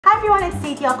Hi everyone, it's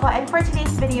saytioco, and for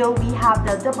today's video, we have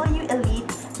the W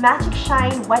Elite Magic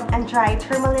Shine Wet and Dry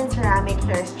Tourmaline Ceramic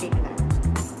Hair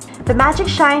Straightener. The Magic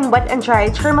Shine Wet and Dry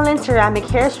Tourmaline Ceramic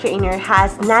Hair Straightener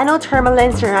has nano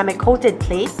tourmaline ceramic coated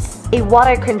plates, a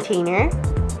water container,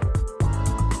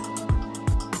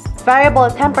 variable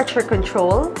temperature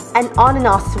control, an on and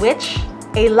off switch,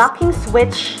 a locking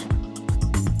switch,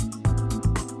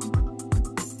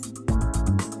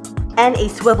 and a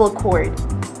swivel cord.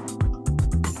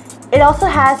 It also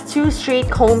has 2 straight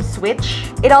comb switch.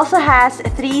 It also has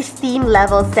 3 steam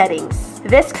level settings.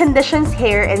 This conditions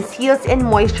hair and seals in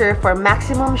moisture for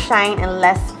maximum shine and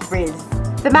less frizz.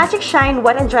 The Magic Shine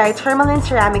Wet and Dry Tourmaline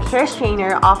Ceramic Hair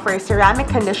Straightener offers ceramic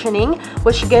conditioning,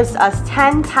 which gives us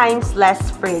 10 times less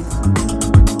frizz.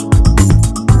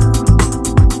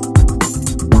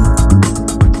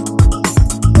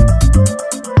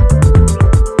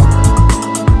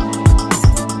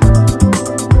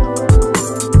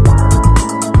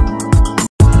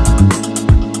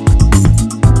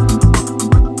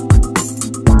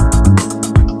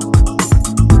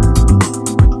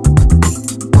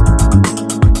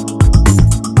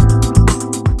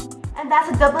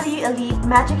 That's a W Elite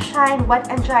Magic Shine Wet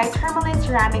and Dry Tourmaline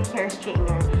Ceramic Hair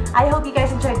Straightener. I hope you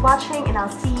guys enjoyed watching, and I'll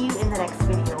see you in the next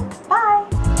video.